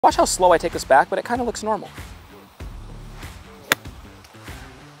Watch how slow I take this back, but it kind of looks normal.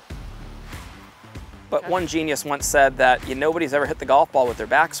 But one genius once said that nobody's ever hit the golf ball with their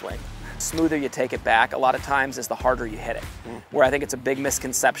backswing. The smoother you take it back, a lot of times is the harder you hit it. Where I think it's a big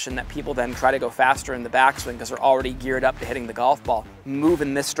misconception that people then try to go faster in the backswing because they're already geared up to hitting the golf ball. Move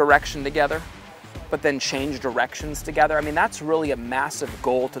in this direction together, but then change directions together. I mean, that's really a massive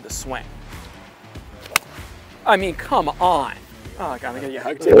goal to the swing. I mean, come on. Oh, God, I'm gonna get you a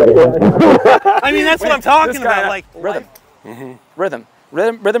hug too. I mean, that's what I'm talking about. Like rhythm.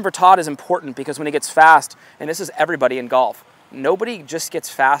 Rhythm for Todd is important because when he gets fast, and this is everybody in golf, nobody just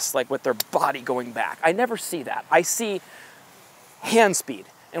gets fast like with their body going back. I never see that. I see hand speed.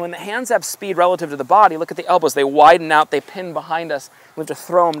 And when the hands have speed relative to the body, look at the elbows. They widen out, they pin behind us. We have to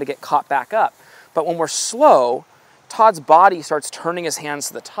throw them to get caught back up. But when we're slow, Todd's body starts turning his hands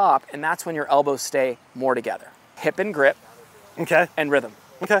to the top, and that's when your elbows stay more together. Hip and grip. Okay. And rhythm.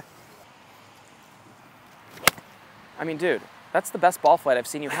 Okay. I mean, dude, that's the best ball flight I've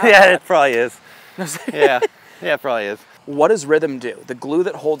seen you have. Yeah, it probably is. Yeah, it probably is. What does rhythm do? The glue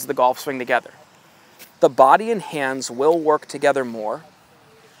that holds the golf swing together. The body and hands will work together more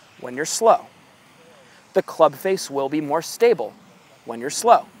when you're slow. The club face will be more stable when you're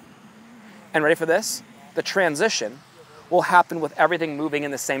slow. And ready for this? The transition will happen with everything moving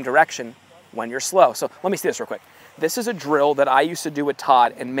in the same direction when you're slow. So let me see this real quick. This is a drill that I used to do with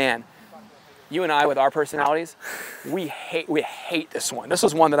Todd, and man, you and I with our personalities, we hate this one. This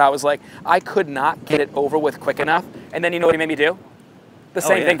was one that I was like, I could not get it over with quick enough. And then you know what he made me do? The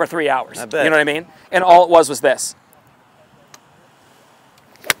same thing for 3 hours. I bet. You know what I mean? And all it was this.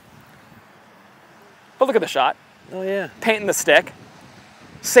 But look at the shot. Oh yeah. Painting the stick.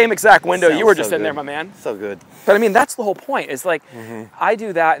 Same exact window you were just in there, my man. So good. But I mean, that's the whole point. Is like, I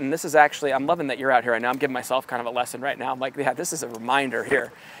do that, and this is actually, I'm loving that you're out here right now. I'm giving myself kind of a lesson right now. I'm like, yeah, this is a reminder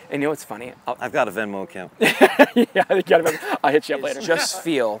here. And you know what's funny? I've got a Venmo account. Yeah, I'll hit you up later. Just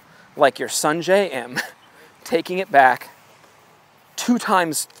feel like you're Sanjay M taking it back 2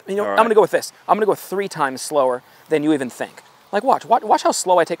 times. You know, right. I'm going to go with this. I'm going to go 3 times slower than you even think. Like, watch how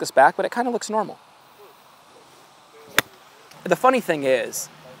slow I take this back, but it kind of looks normal. The funny thing is,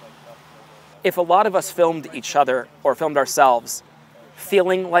 if a lot of us filmed each other or filmed ourselves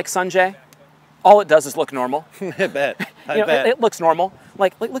feeling like Sanjay, all it does is look normal. I bet. It looks normal.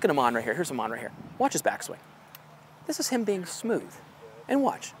 Like, look at him on right here. Here's him on right here. Watch his backswing. This is him being smooth. And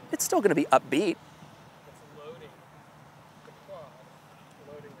watch, it's still going to be upbeat.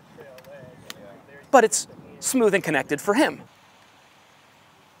 But it's smooth and connected for him.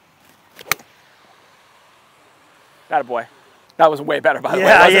 Attaboy. That was way better, by the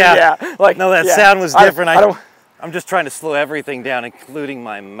way. Yeah. Like, no, that sound was different. I'm just trying to slow everything down, including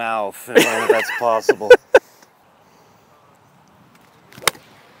my mouth, and if that's possible.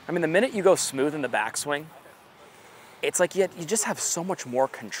 I mean, the minute you go smooth in the backswing, it's like you just have so much more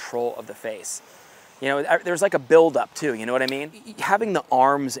control of the face. You know, there's like a build-up too, you know what I mean? Having the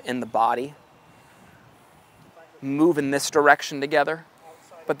arms in the body move in this direction together,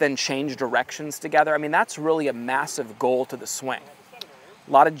 but then change directions together. I mean, that's really a massive goal to the swing.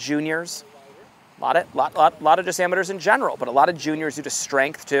 A lot of juniors, a lot of just amateurs in general, but a lot of juniors due to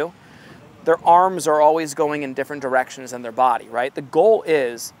strength too. Their arms are always going in different directions than their body, right? The goal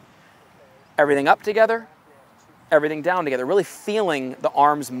is everything up together, everything down together, really feeling the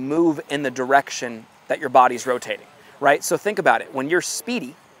arms move in the direction that your body's rotating, right? So think about it. When you're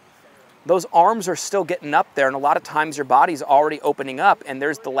speedy, those arms are still getting up there, and a lot of times your body's already opening up, and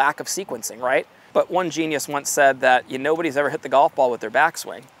there's the lack of sequencing, right? But one genius once said that nobody's ever hit the golf ball with their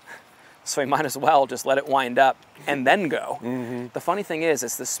backswing, so you might as well just let it wind up and then go. The funny thing is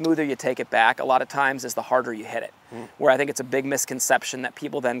the smoother you take it back, a lot of times is the harder you hit it. Where I think it's a big misconception that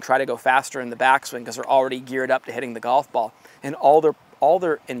people then try to go faster in the backswing because they're already geared up to hitting the golf ball, and all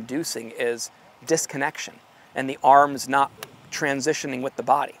they're inducing is disconnection and the arms not transitioning with the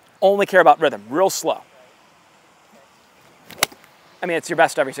body. Only care about rhythm, real slow. I mean, it's your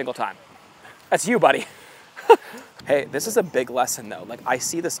best every single time. That's you, buddy. Hey, this is a big lesson though. Like, I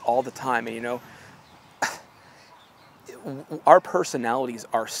see this all the time, and you know, our personalities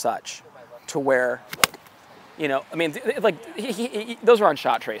are such to where, you know, I mean, like, those are on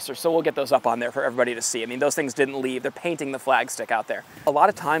Shot Tracer, so we'll get those up on there for everybody to see. I mean, those things didn't leave. They're painting the flag stick out there. A lot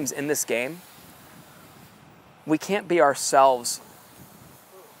of times in this game, we can't be ourselves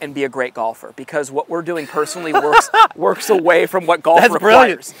and be a great golfer because what we're doing personally works away from what golf requires.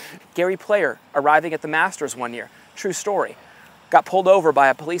 Brilliant. Gary Player arriving at the Masters one year, true story, got pulled over by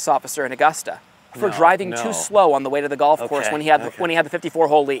a police officer in Augusta for driving too slow on the way to the golf course when he had the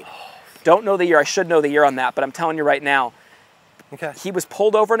 54-hole lead. Don't know the year. I should know the year on that, but I'm telling you right now, Okay. He was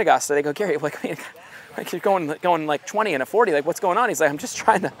pulled over in Augusta. They go, Gary, like you're going like 20 and a 40. Like, what's going on? He's like, I'm just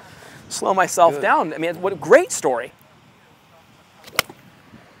trying to slow myself down. I mean, what a great story.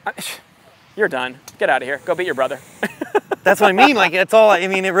 You're done. Get out of here. Go beat your brother. That's what I mean. Like, it's all, I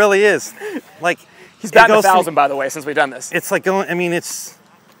mean, it really is. Like, he's batting 1,000, by the way, since we've done this. It's like going, I mean, it's,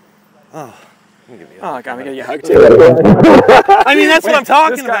 oh. Oh, God, I'm going to give you a hug, too. I mean, that's what I'm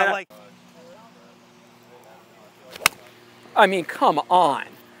talking about. Like, I mean, come on.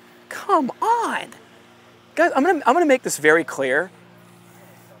 Come on. Guys, I'm gonna make this very clear,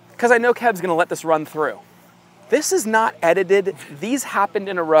 because I know Kev's going to let this run through. This is not edited. These happened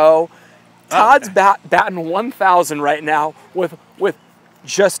in a row. Todd's batting 1,000 right now with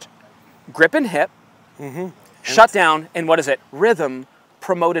just grip and hip, shut down, and what is it? Rhythm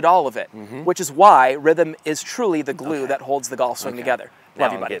promoted all of it, which is why rhythm is truly the glue that holds the golf swing together.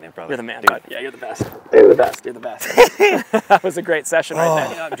 Love you, buddy. You're the man, bud. Yeah, you're the best. You're the best. You're the best. That was a great session right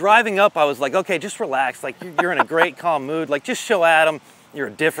there. Driving up, I was like, okay, just relax. Like, you're in a great, calm mood. Like, just show Adam you're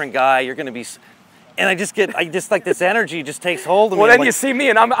a different guy. You're going to be... And I just like this energy just takes hold of me. Well, then like, you see me,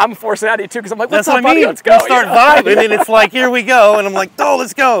 and I'm forcing out of you too, because I'm like, what's that's up, what I mean. buddy? Let's go. You start vibing, and it's like, here we go. And I'm like, oh,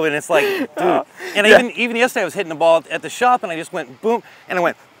 let's go. And it's like, dude. And even yesterday, I was hitting the ball at the shop, and I just went boom, and I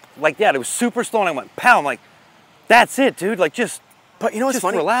went like that. It was super slow, and I went pow. I'm like, that's it, dude. Like, just, but you know what's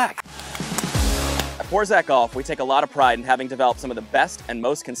funny? Relax. At Porzak Golf, we take a lot of pride in having developed some of the best and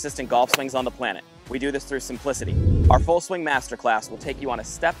most consistent golf swings on the planet. We do this through simplicity. Our Full Swing Masterclass will take you on a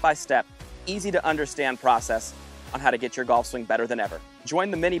step-by-step, easy to understand process on how to get your golf swing better than ever.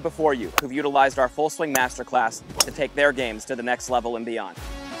 Join the many before you who've utilized our Full Swing Masterclass to take their games to the next level and beyond.